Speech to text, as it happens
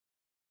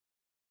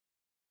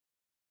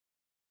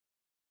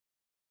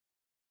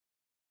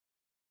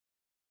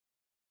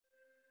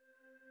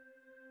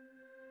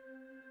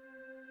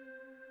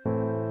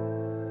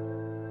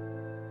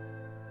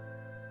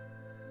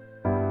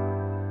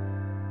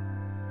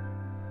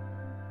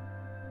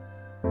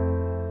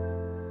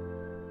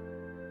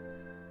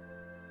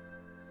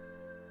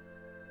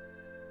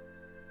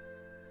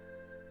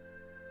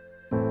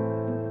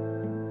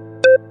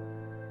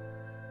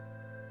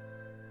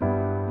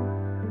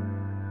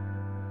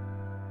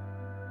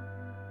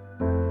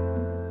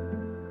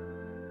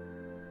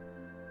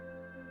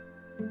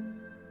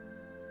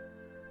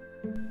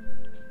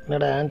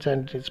என்னடா hand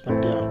sanitise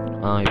பண்ணிட்டியா?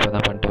 இப்போ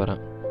தான் பண்ணிட்டு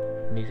வரேன்.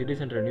 நீ சிட்டி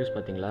சென்டர் நியூஸ்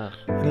பார்த்தீங்களா?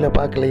 இல்லை,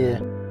 பார்க்கலையே.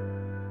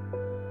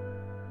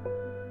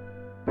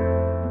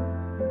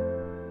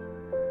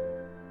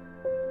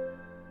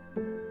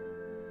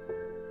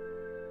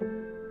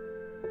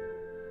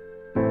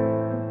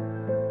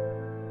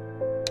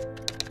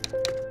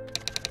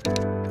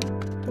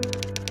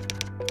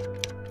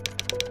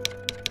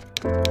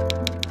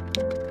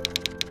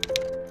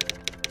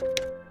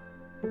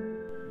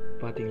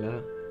 பார்த்தீங்களா?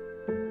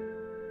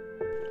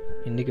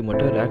 இன்றைக்கி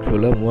மட்டும் ரேக்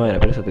ஃப்ளோவில் 3000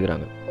 பேர்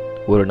செத்துக்கிறாங்க.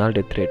 ஒரு நாள்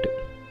டெத் ரேட்டு.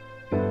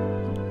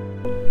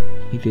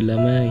 இது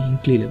இல்லாமல்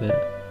இங்க்லியில் வேறு,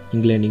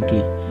 இங்கிலாந்து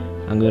இங்க்லி,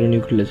 அங்கே வர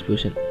நியூக்ளியர்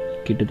எக்ஸ்ப்ளோஷன்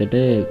கிட்டத்தட்ட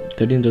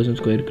 13,000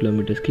 ஸ்கொயர்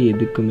கிலோமீட்டர்ஸ்க்கு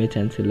எதுக்குமே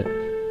சான்ஸ் இல்லை.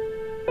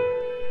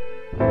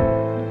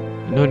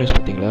 இன்னொரு நியூஸ்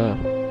பார்த்தீங்களா?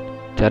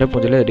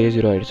 செரப்பூஞ்சில் டே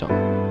 0 ஆகிடுச்சான்.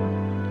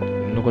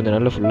 இன்னும் கொஞ்சம்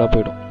நாளில் ஃபுல்லாக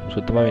போயிடும்.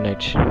 சுத்தமாக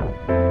வீணாயிடுச்சு.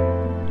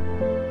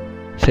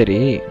 சரி,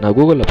 நான்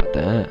கூகுளில்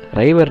பார்த்தேன்,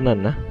 ரைவர்னா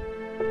என்ன?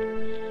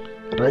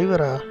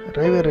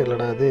 ரைவர்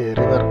இல்லைடா, அது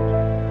ரிவர்.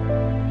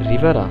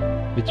 ரிவரா?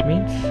 Which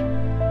means?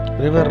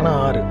 ரிவர்னா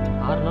ஆறு.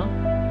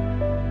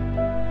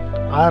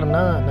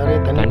 ஆறுனா நிறைய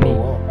தண்ணி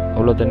போகும்.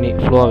 அவ்வளோ தண்ணி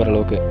ஃப்ளோ ஆகிற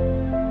அளவுக்கு.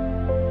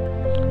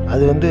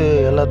 அது வந்து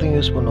எல்லாத்தையும்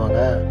யூஸ் பண்ணுவாங்க.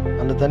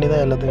 அந்த தண்ணி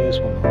தான் எல்லாத்தையும்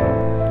யூஸ் பண்ணுவாங்க.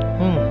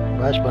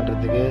 வாஷ்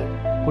பண்ணுறதுக்கு,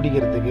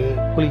 குடிக்கிறதுக்கு,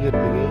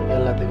 குளிக்கிறதுக்கு,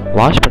 எல்லாத்துக்கும்.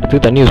 வாஷ்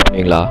பண்ணுறதுக்கு தண்ணி யூஸ்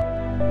பண்ணுவீங்களா?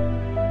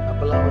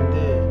 அப்போல்லாம்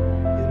வந்து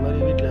இது மாதிரி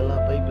வீட்டில்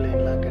எல்லாம் பைப்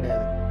லைன்லாம் கிடையாது.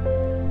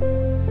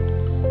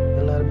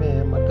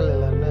 மக்கள்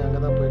எல்லாருமே அங்கே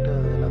தான் போயிட்டு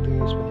அது எல்லாத்தையும்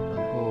யூஸ்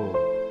பண்ணிப்பாங்க.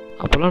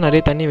 அப்போல்லாம்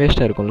நிறைய தண்ணி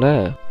வேஸ்ட்டாக இருக்கும்ல?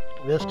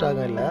 வேஸ்ட்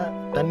ஆகும் இல்லை,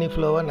 தண்ணி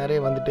ஃப்ளோவாக நிறைய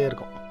வந்துகிட்டே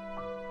இருக்கும்.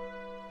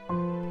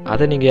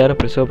 அதை நீங்கள் யாரும்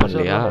ப்ரிசர்வ்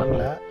பண்ணலையா?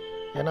 பண்ணல,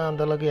 ஏன்னா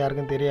அந்தளவுக்கு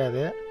யாருக்கும்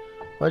தெரியாது.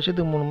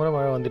 வருஷத்துக்கு 3 முறை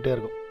மழை வந்துகிட்டே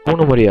இருக்கும்.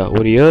 3 முறையா?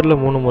 ஒரு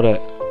இயரில் 3 முறை?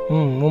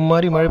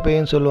 மும்மாரி மழை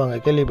பெய்யும்னு சொல்லுவாங்க,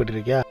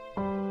 கேள்விப்பட்டிருக்கியா?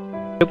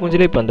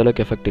 பூஞ்சிலே இப்போ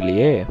அந்தளவுக்கு எஃபெக்ட்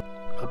இல்லையே.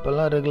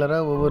 அப்போல்லாம்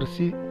ரெகுலராக ஒவ்வொரு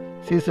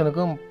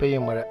சீசனுக்கும்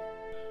பெய்யும் மழை.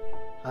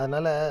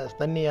 அதனால்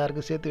தண்ணி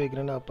யாருக்கும் சேர்த்து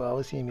வைக்கணும்னு அப்போ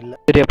அவசியம் இல்லை.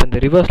 சரி, அப்போ இந்த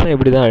ரிவர்ஸ்லாம்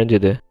எப்படி தான்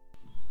அழிஞ்சது?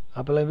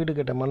 அப்போல்லாம் வீடு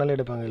கட்ட மணல்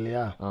எடுப்பாங்க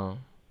இல்லையா?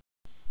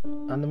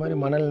 அந்த மாதிரி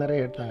மணல்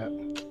நிறைய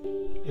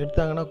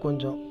எடுத்தாங்கன்னா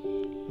கொஞ்சம்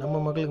நம்ம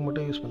மக்களுக்கு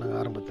மட்டும் யூஸ் பண்ணாங்க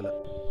ஆரம்பத்தில்.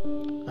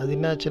 அது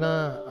என்னாச்சுன்னா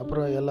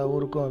அப்புறம் எல்லா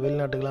ஊருக்கும்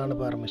வெளிநாட்டுக்கெலாம்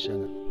அனுப்ப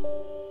ஆரம்பிச்சிட்டாங்க.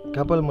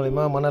 கப்பல்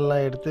மூலிமா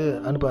மணல்லாம் எடுத்து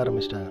அனுப்ப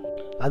ஆரம்பிச்சிட்டாங்க.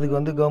 அதுக்கு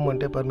வந்து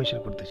கவர்மெண்ட்டே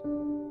பர்மிஷன் கொடுத்துச்சு.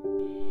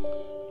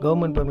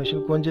 கவர்மெண்ட்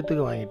பர்மிஷன்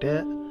கொஞ்சத்துக்கு வாங்கிட்டு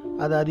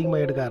அதை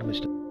அதிகமாக எடுக்க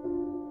ஆரம்பிச்சிட்டாங்க.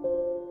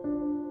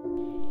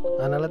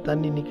 அதனால்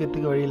தண்ணி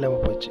நிற்கிறதுக்கு வழி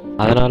இல்லாமல் போச்சு.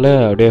 அதனால்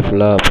அப்படியே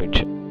ஃபுல்லாக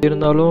போயிடுச்சு.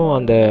 இருந்தாலும்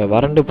அந்த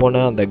வறண்டு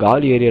போன அந்த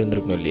காலி ஏரியா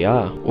இருந்திருக்கணும் இல்லையா?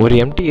 ஒரு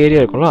எம்டி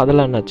ஏரியா இருக்கணும்,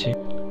 அதெல்லாம் என்னாச்சு?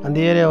 அந்த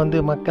ஏரியா வந்து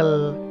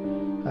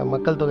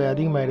மக்கள் தொகை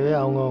அதிகமாகிடவே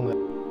அவங்கவுங்க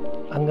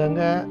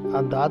அங்கங்கே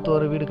அந்த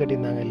ஆத்தோர வீடு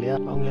கட்டியிருந்தாங்க இல்லையா,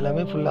 அவங்க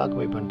எல்லாமே ஃபுல்லாக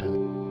ஆக்குபை பண்ணிட்டாங்க.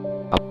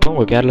 அப்போ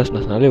உங்கள்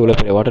கேர்லெஸ்னஸ்னால இவ்வளோ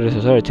பெரிய வாட்டர்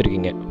ரிசோர்ஸாக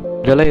வச்சுருக்கீங்க.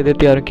 இதெல்லாம்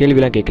எதிர்த்து யாரும்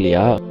கேள்விலாம்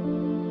கேட்கலையா?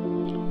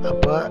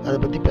 அப்போ அதை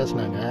பற்றி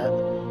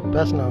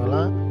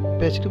பேசினவங்களாம்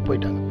பேசிட்டு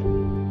போயிட்டாங்க.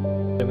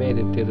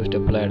 எதிர்த்து எதுவும்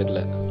ஸ்டெப்லாம்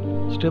எடுக்கல.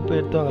 ஸ்டெப்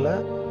எடுத்தவங்கள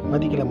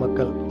மதிக்கல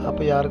மக்கள்.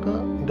 அப்போ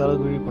யாருக்கும் இந்த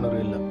அளவுக்கு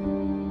விழிப்புணர்வு இல்லை.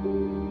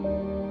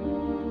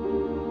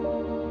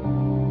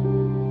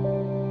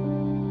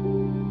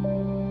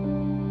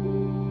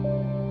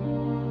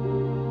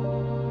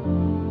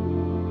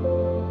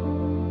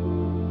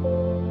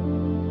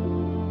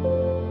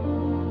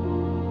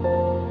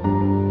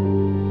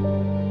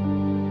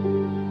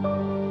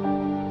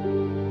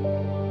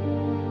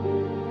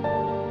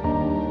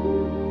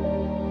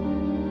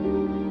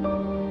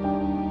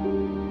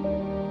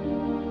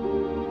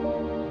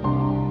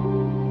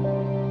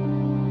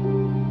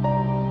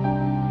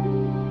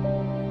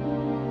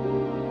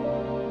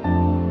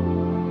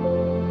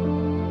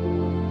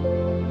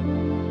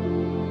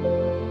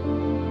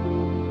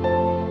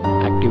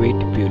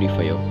 Activate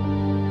purifier.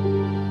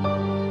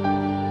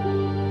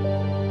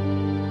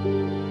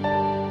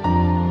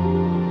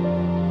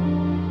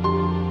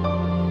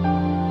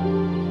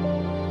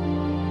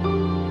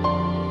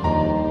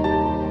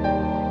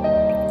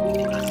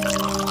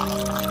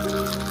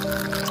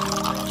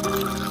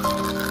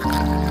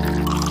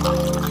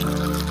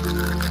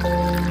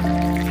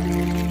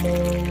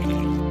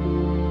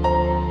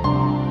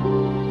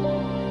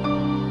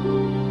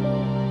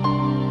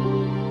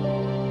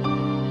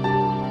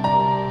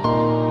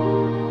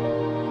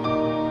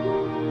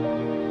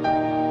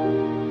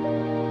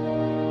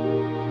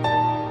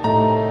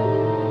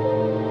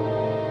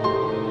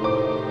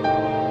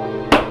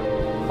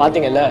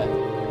 பார்த்தீங்கல்ல,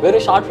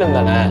 வெறும் ஷார்ட் ஃபிலிம்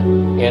தானே,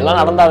 எல்லாம்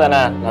நடந்தா தானே,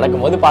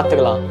 நடக்கும்போது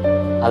பார்த்துக்கலாம்.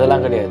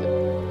 அதெல்லாம் கிடையாது.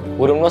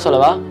 ஒரு உண்மை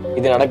சொல்லவா,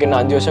 இது நடக்க இன்னும்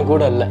 5 வருஷம்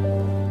கூட இல்லை,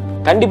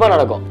 கண்டிப்பாக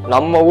நடக்கும்.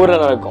 நம்ம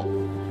ஊரில் நடக்கும்.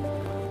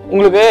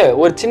 உங்களுக்கு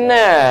ஒரு சின்ன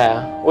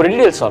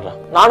டீட்டெயில்ஸ் சொல்கிறேன்.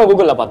 நானும்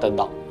கூகுளில்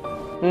பார்த்தது தான்.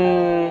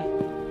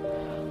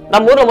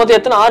 நம்ம ஊரில் மொத்தம்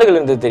எத்தனை ஆறுகள்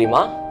இருந்தது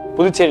தெரியுமா?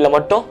 புதுச்சேரியில்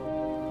மட்டும்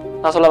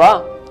நான் சொல்லவா,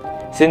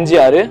 செஞ்சி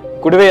ஆறு,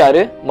 குடுவை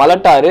ஆறு,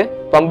 மலட்டாறு,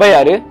 பம்பை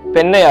ஆறு,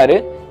 பெண்ணை ஆறு.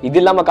 இது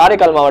இல்லாமல்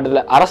காரைக்கால்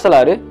மாவட்டத்தில்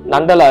அரசலாறு,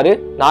 நண்டலாறு,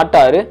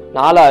 நாட்டாறு,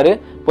 நாலாறு,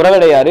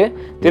 புறவடையாறு,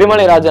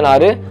 திருமலைராஜன்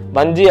ஆறு,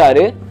 வஞ்சி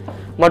ஆறு,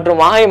 மற்றும்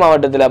மாஹே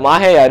மாவட்டத்துல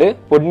மாஹே ஆறு,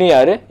 பொட்னி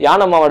ஆறு,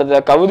 யானம் மாவட்டத்துல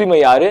கவுதிமை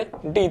ஆறு,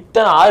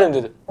 இத்தனை ஆறு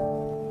இருந்தது.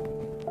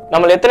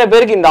 நம்மள எத்தனை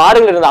பேருக்கு இந்த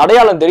ஆறுகள் இருந்த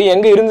அடையாளம் தெரியும்,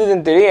 எங்க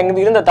இருந்ததுன்னு தெரியும், எங்க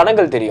இருந்த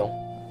தடங்கள் தெரியும்?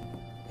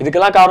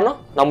 இதுக்கெல்லாம் காரணம்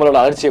நம்மளோட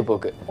அலட்சிய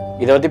போக்கு.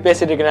 இதை பத்தி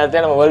பேசிட்டு இருக்க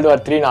நேரத்தையே நம்ம World War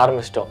 3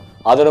 ஆரம்பிச்சிட்டோம்.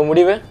 அதோட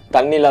முடிவு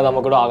தண்ணி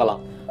இல்லாதவங்க கூட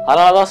ஆகலாம்.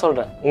 அதனாலதான்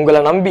சொல்றேன்,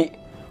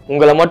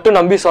 உங்களை மட்டும்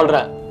நம்பி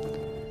சொல்றேன்,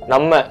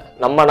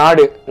 நம்ம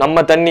நாடு,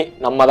 நம்ம தண்ணி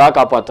நம்ம தான்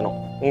காப்பாற்றணும்.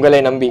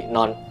 உங்களை நம்பி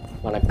நான்.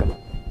 வணக்கம்.